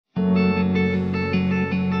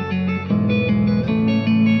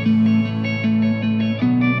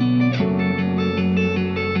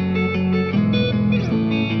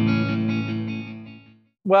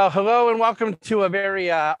Well, hello and welcome to a very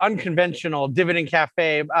unconventional Dividend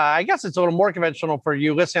Cafe. I guess it's a little more conventional for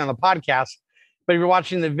you listening on the podcast, but if you're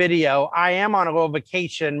watching the video, I am on a little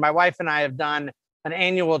vacation. My wife and I have done an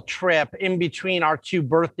annual trip in between our two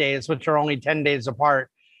birthdays, which are only 10 days apart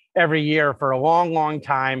every year for a long, long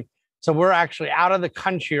time. So we're actually out of the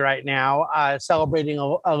country right now, celebrating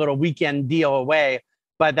a little weekend deal away.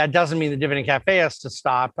 But that doesn't mean the Dividend Cafe has to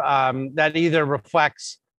stop. That either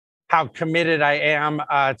reflects how committed I am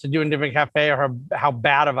to doing Dividend Cafe, or how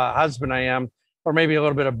bad of a husband I am, or maybe a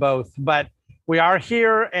little bit of both. But we are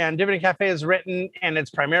here, and Dividend Cafe is written, and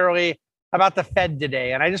it's primarily about the Fed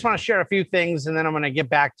today. And I just want to share a few things, and then I'm going to get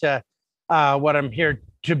back to what I'm here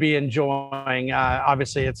to be enjoying.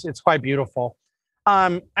 Obviously, it's quite beautiful.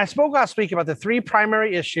 I spoke last week about the three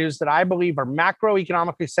primary issues that I believe are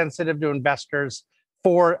macroeconomically sensitive to investors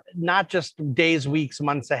for not just days, weeks,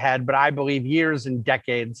 months ahead, but I believe years and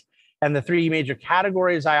decades. And the three major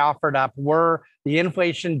categories I offered up were the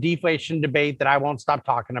inflation-deflation debate that I won't stop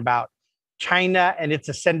talking about, China and its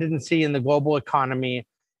ascendancy in the global economy,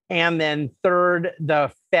 and then third,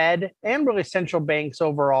 the Fed and really central banks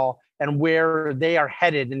overall and where they are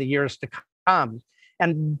headed in the years to come.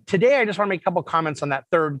 And today, I just want to make a couple comments on that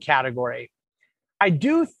third category. I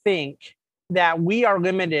do think that we are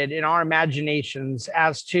limited in our imaginations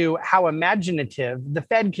as to how imaginative the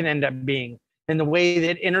Fed can end up being in the way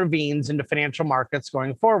that it intervenes into financial markets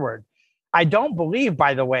going forward. I don't believe,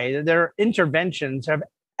 by the way, that their interventions have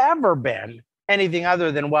ever been anything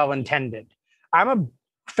other than well-intended. I'm a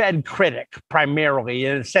Fed critic primarily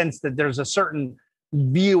in the sense that there's a certain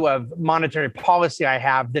view of monetary policy I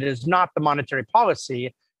have that is not the monetary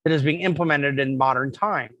policy that is being implemented in modern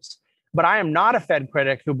times. But I am not a Fed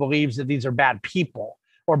critic who believes that these are bad people,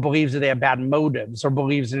 or believes that they have bad motives, or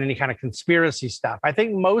believes in any kind of conspiracy stuff. I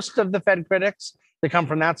think most of the Fed critics that come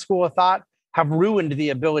from that school of thought have ruined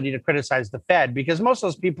the ability to criticize the Fed, because most of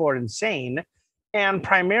those people are insane. And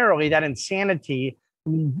primarily that insanity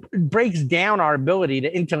breaks down our ability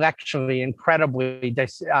to intellectually and credibly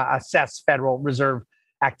assess Federal Reserve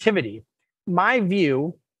activity. My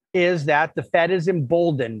view is that the Fed is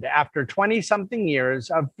emboldened after 20-something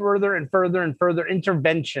years of further and further and further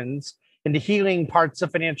interventions into healing parts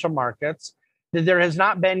of financial markets, that there has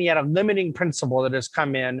not been yet a limiting principle that has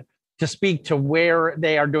come in to speak to where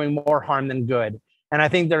they are doing more harm than good. And I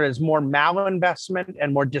think there is more malinvestment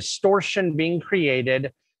and more distortion being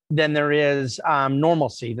created than there is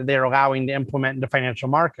normalcy that they're allowing to implement into financial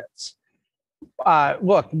markets.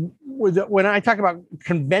 Look, when I talk about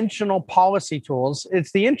conventional policy tools,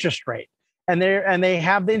 it's the interest rate, and they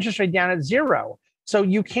have the interest rate down at zero. So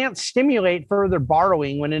you can't stimulate further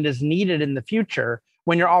borrowing when it is needed in the future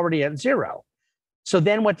when you're already at zero. So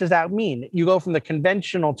then what does that mean? You go from the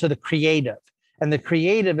conventional to the creative. And the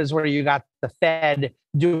creative is where you got the Fed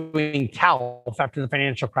doing TALF after the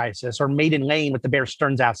financial crisis, or Maiden Lane with the Bear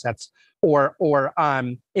Stearns assets, or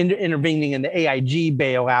intervening in the AIG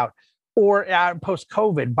bailout, or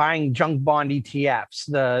post-COVID buying junk bond ETFs,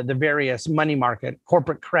 the various money market,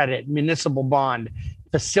 corporate credit, municipal bond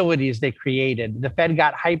facilities they created. The Fed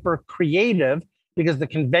got hyper creative because the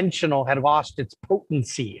conventional had lost its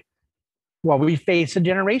potency. Well, we face a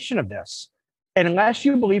generation of this. And unless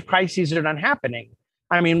you believe crises are not happening,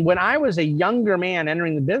 I mean, when I was a younger man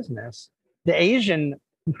entering the business, the Asian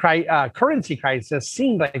currency crisis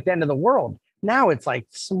seemed like the end of the world. Now it's like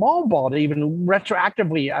small ball to even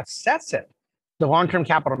retroactively assess it. The long-term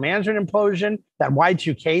capital management implosion, that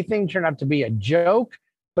Y2K thing turned out to be a joke.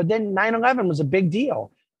 But then 9/11 was a big deal.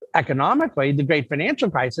 Economically, the great financial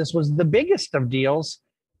crisis was the biggest of deals.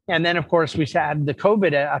 And then, of course, we had the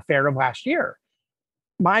COVID affair of last year.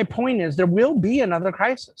 My point is there will be another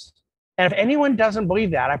crisis. And if anyone doesn't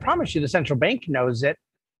believe that, I promise you the central bank knows it.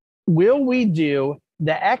 Will we do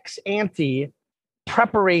the ex ante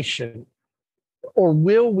preparation, or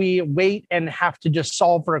will we wait and have to just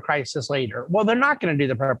solve for a crisis later? Well, they're not going to do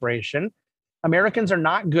the preparation. Americans are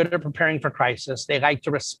not good at preparing for crisis. They like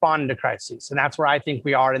to respond to crises. And that's where I think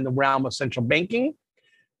we are in the realm of central banking,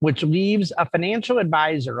 which leaves a financial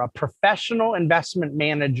advisor, a professional investment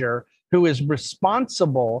manager who is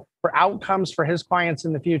responsible for outcomes for his clients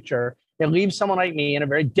in the future. It leaves someone like me in a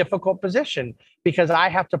very difficult position, because I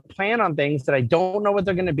have to plan on things that I don't know what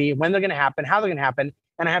they're going to be, when they're going to happen, how they're going to happen.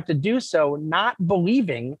 And I have to do so not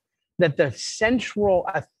believing that the central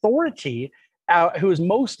authority who is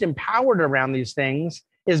most empowered around these things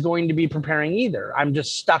is going to be preparing either. I'm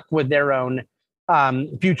just stuck with their own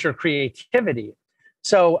future creativity.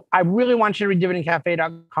 So I really want you to read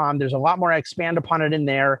dividendcafe.com. There's a lot more. I expand upon it in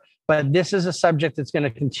there. But this is a subject that's going to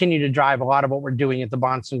continue to drive a lot of what we're doing at the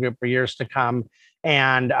Bahnsen Group for years to come.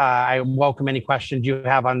 And I welcome any questions you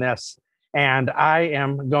have on this. And I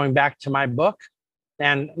am going back to my book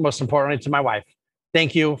and most importantly to my wife.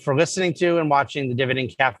 Thank you for listening to and watching the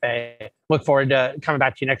Dividend Cafe. Look forward to coming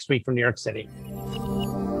back to you next week from New York City.